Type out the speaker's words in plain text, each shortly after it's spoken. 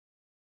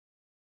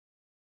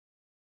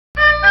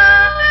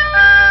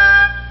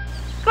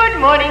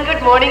morning,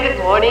 good morning, good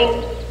morning.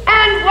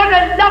 And what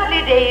a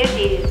lovely day it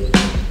is.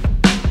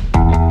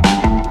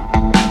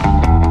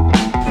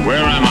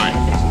 Where am I?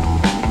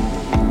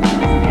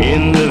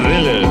 In the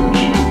village.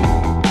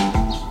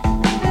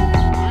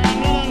 I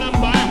am not a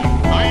number.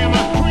 I am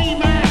a free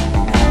man.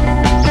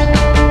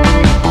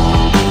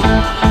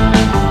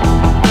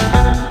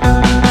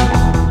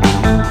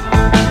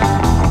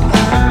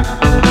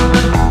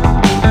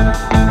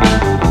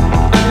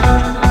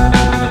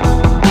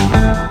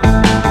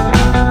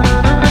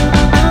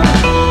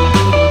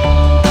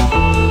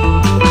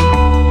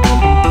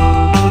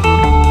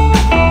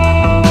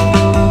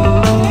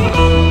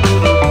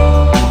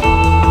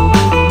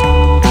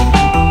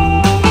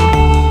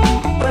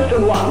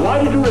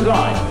 Why did you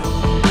resign?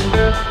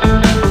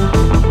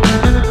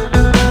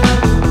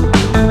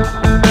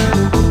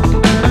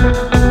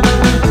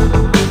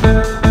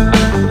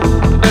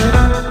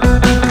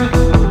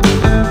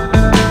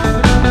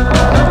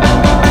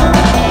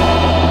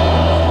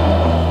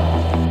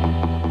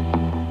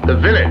 The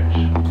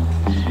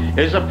village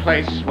is a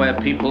place where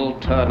people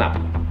turn up.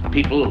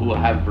 People who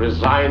have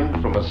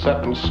resigned from a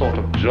certain sort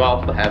of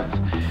job, have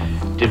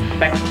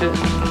defected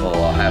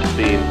or have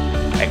been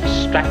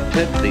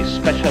extracted. The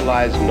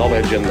specialized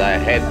knowledge in their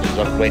heads is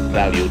of great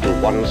value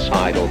to one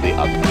side or the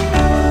other.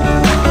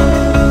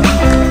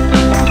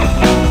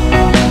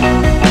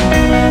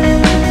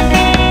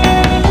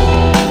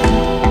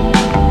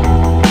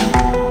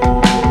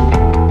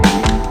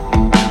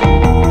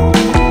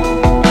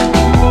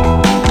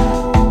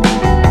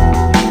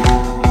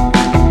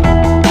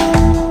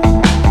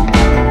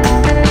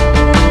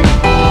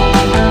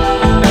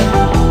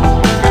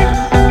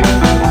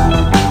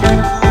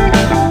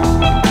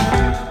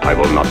 I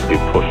will not be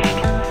pushed,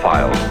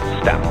 filed,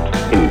 stamped,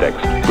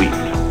 indexed, briefed,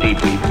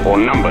 debriefed, or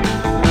numbered.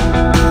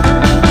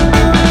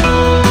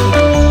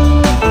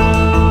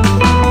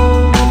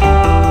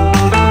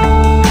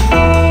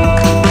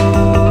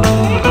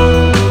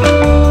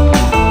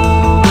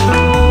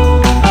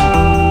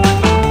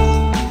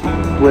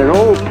 We're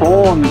all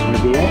pawns,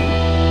 my dear.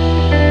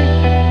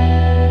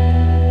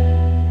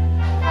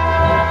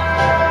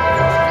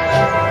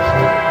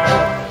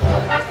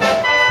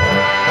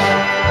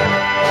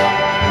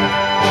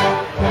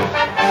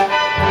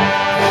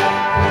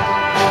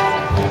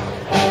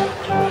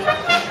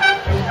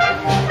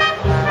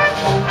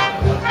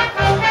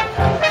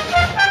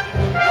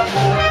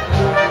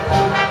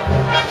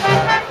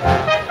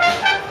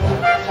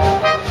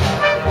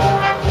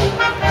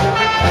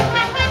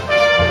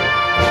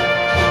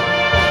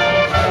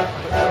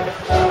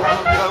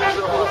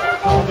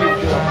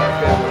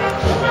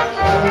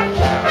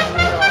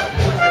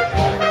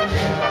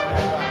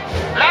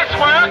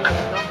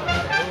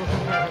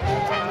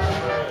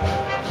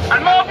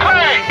 And more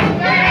play!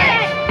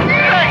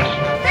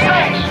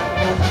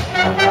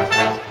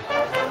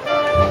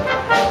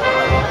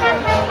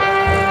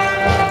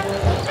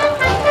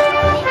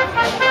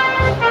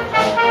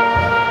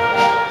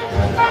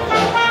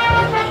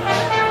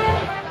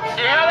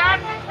 You hear that?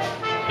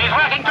 He's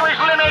working to his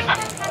limit.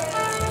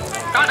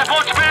 Can't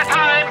afford spare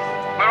time.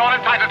 We're all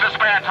entitled to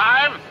spare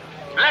time.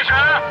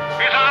 Leisure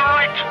is our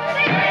right.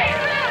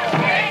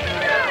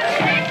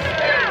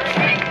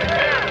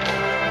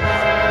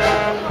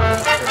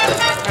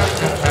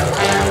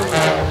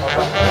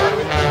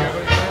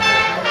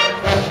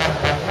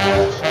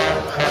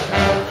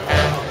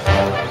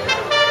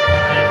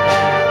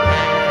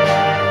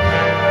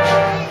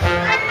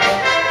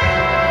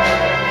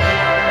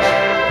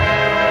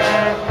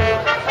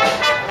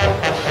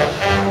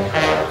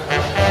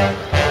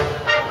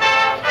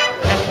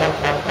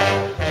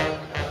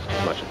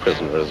 Much a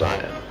prisoner as I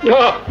am.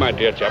 Oh, my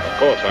dear chap, of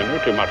course, I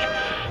know too much.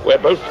 We're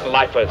both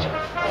lifers.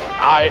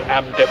 I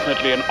am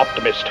definitely an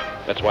optimist.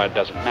 That's why it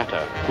doesn't matter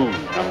who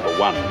number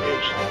one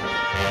is.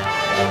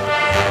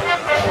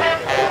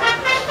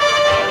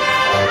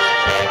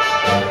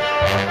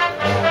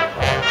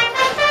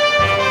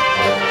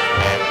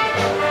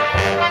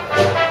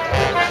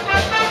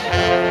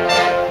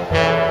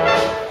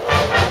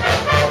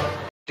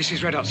 This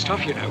is red hot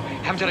stuff, you know.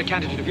 Haven't had a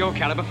candidate of your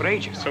caliber for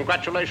ages.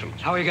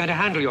 Congratulations. How are you going to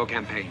handle your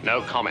campaign?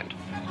 No comment.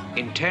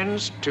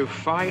 Intends to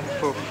fight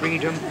for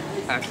freedom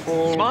at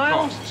all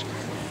Smile. costs.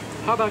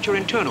 How about your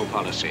internal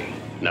policy?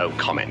 No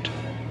comment.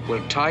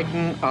 We'll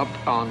tighten up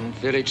on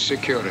village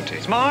security.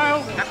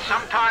 Smile. At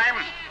some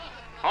time,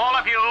 all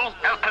of you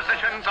held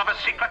positions of a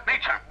secret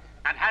nature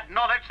and had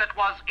knowledge that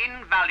was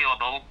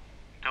invaluable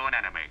to an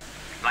enemy.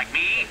 Like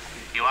me,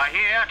 you are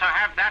here to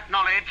have that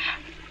knowledge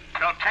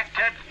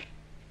protected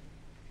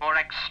or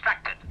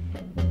extracted.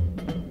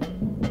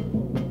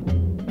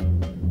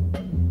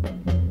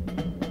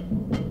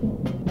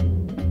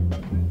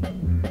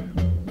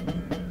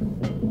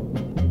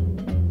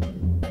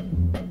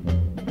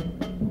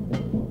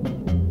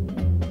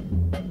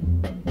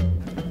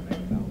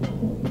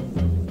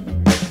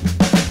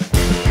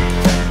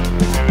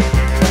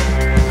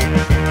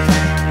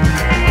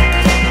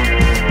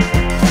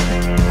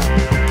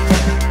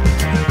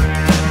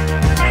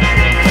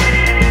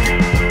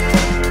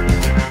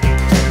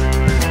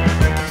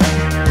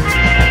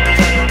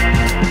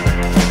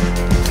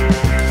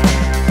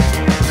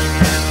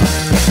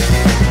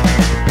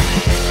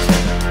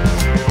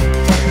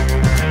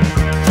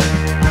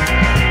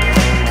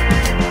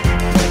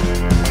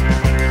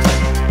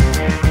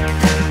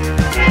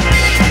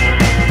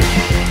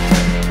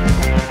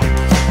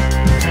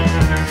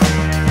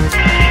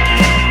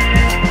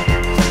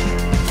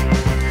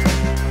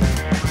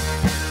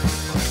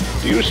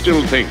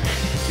 still think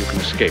you can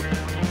escape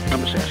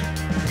from this?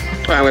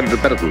 I'm going to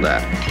do better than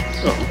that.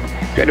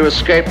 Oh, Going to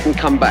escape and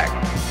come back.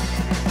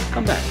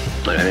 come back.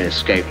 And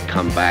escape,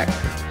 come back,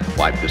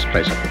 wipe this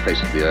place off the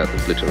face of the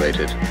earth, obliterate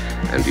it,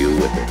 and you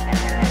with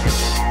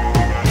it.